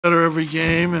Better every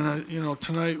game, and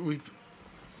tonight we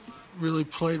really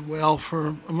played well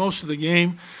for most of the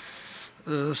game.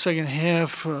 The second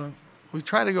half, we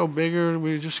tried to go bigger.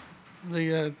 They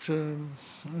got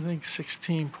I think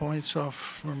 16 points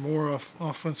off or more off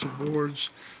offensive boards,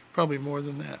 probably more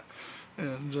than that,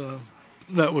 and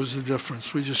that was the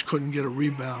difference. We just couldn't get a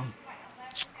rebound.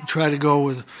 We tried to go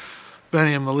with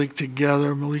Benny and Malik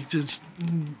together. Malik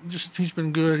he's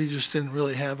been good. He just didn't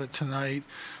really have it tonight.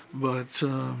 But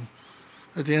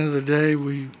at the end of the day,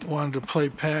 we wanted to play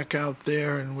pack out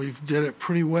there, and we did it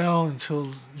pretty well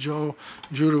until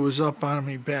Judah was up on him.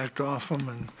 He backed off him,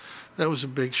 and that was a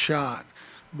big shot.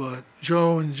 But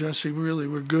Joe and Jesse really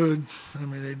were good. I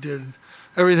mean, they did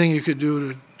everything you could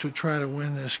do to try to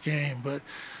win this game. But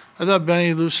I thought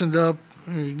Benny loosened up.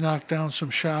 He knocked down some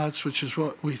shots, which is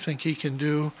what we think he can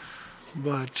do.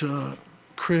 But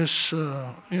Chris,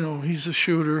 he's a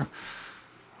shooter.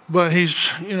 But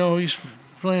he's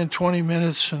playing 20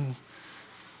 minutes and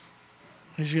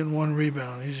he's getting one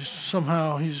rebound.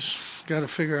 Somehow he's got to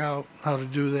figure out how to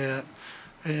do that.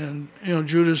 And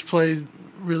Judah's played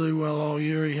really well all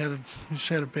year. He's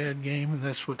had a bad game, and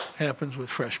that's what happens with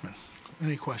freshmen.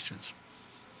 Any questions?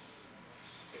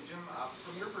 Hey Jim,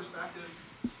 from your perspective,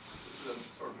 this is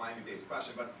a sort of Miami-based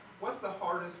question, but what's the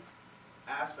hardest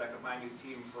aspect of Miami's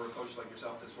team for a coach like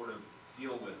yourself to sort of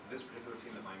deal with this particular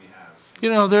team that Miami has?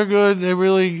 They're good. They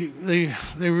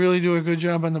really do a good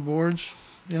job on the boards.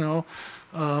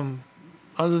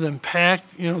 Other than Pack,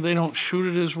 they don't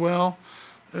shoot it as well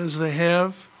as they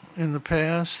have in the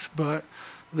past, but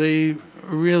they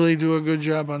really do a good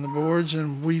job on the boards,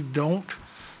 and we don't.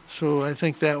 So I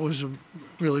think that was a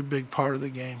really big part of the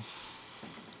game.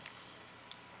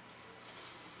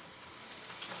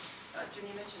 Jim,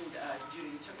 you mentioned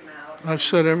Judah. You took him out. I've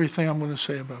said everything I'm going to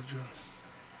say about Judah.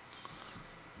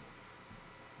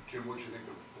 Jim, what do you think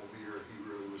of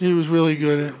Olivier? He was really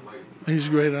good. He's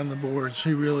great on the boards.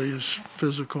 He really is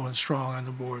physical and strong on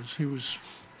the boards. He was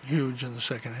huge in the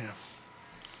second half.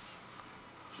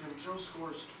 Jim, Joe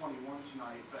scores 21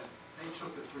 tonight, but they took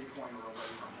a three-pointer away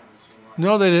from him, it seemed like.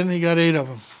 No, they didn't. He got 8 of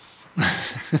them.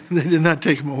 They did not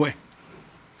take him away.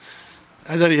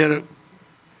 I thought he had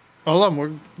all of them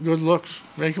were good looks,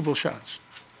 makeable shots.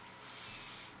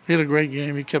 He had a great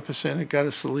game. He kept us in it, got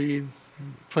us the lead,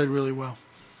 played really well.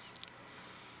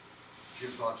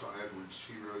 Jim, thoughts on Edwards?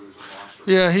 He really was a monster.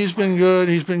 Yeah, he's been good.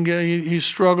 He's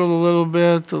struggled a little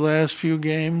bit the last few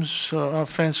games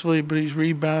offensively, but he's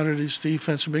rebounded. His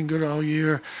defense has been good all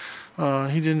year.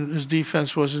 His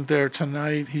defense wasn't there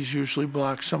tonight. He's usually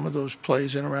blocked some of those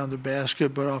plays in around the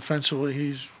basket, but offensively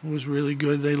he was really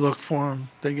good. They looked for him.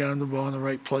 They got him the ball in the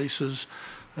right places,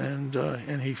 and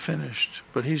he finished.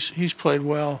 But he's played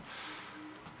well.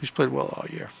 He's played well all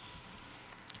year.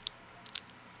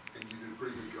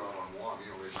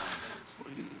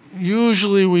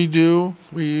 Usually we do.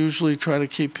 We usually try to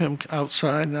keep him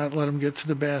outside, not let him get to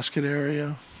the basket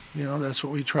area. That's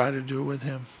what we try to do with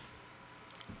him.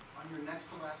 On your next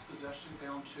to last possession,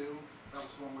 down 2, that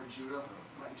was the one where Judah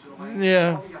went into the lane.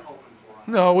 Yeah. What were you hoping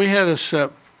for? No, we had a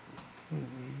set.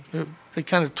 They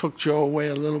kind of took Joe away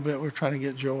a little bit. We're trying to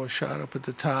get Joe a shot up at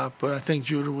the top, but I think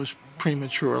Judah was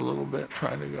premature a little bit,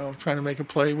 trying to make a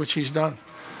play, which he's done.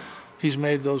 He's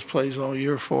made those plays all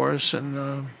year for us,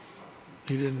 and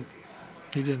he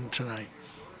didn't tonight.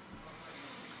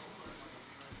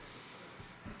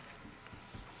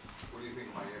 What do you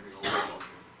think Miami will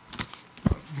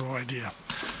do? No idea.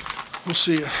 We'll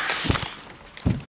see you.